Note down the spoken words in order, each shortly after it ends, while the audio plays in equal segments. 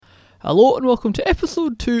Hello and welcome to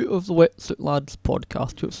episode 2 of the Wetsuit Lads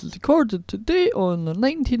podcast, which is recorded today on the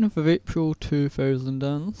 19th of April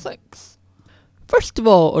 2006. First of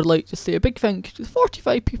all, I'd like to say a big thank you to the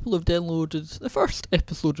 45 people who have downloaded the first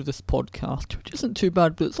episode of this podcast, which isn't too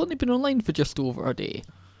bad, but it's only been online for just over a day.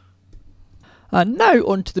 And now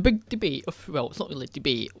on to the big debate of, well, it's not really a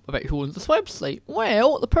debate about who owns this website.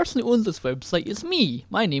 Well, the person who owns this website is me.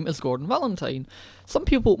 My name is Gordon Valentine. Some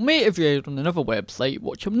people may have read on another website,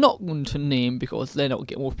 which I'm not going to name because then it'll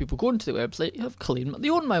get more people going to the website, have claimed that they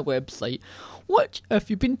own my website, which, if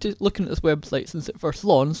you've been looking at this website since it first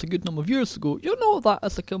launched a good number of years ago, you'll know that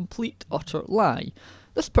is a complete, utter lie.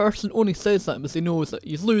 This person only says that because he knows that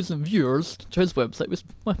he's losing viewers to his website,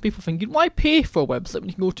 with people thinking, why pay for a website when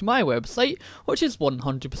you can go to my website, which is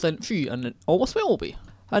 100% free, and it always will be.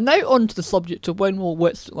 And now on to the subject of when will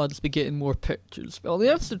Wetsuit Lads be getting more pictures. Well,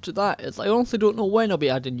 the answer to that is I honestly don't know when I'll be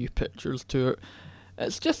adding new pictures to it.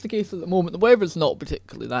 It's just the case at the moment, the weather's not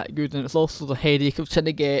particularly that good, and it's also the headache of trying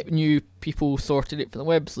to get new people sorted out for the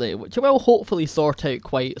website, which I will hopefully sort out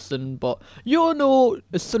quite soon, but you'll know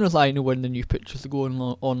as soon as I know when the new pictures are going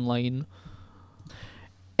online.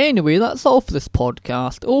 Anyway, that's all for this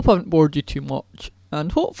podcast. I hope I haven't bored you too much,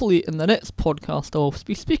 and hopefully in the next podcast I'll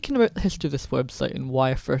be speaking about the history of this website and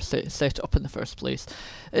why I first set it up in the first place.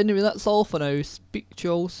 Anyway, that's all for now. Speak to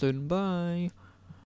you all soon. Bye.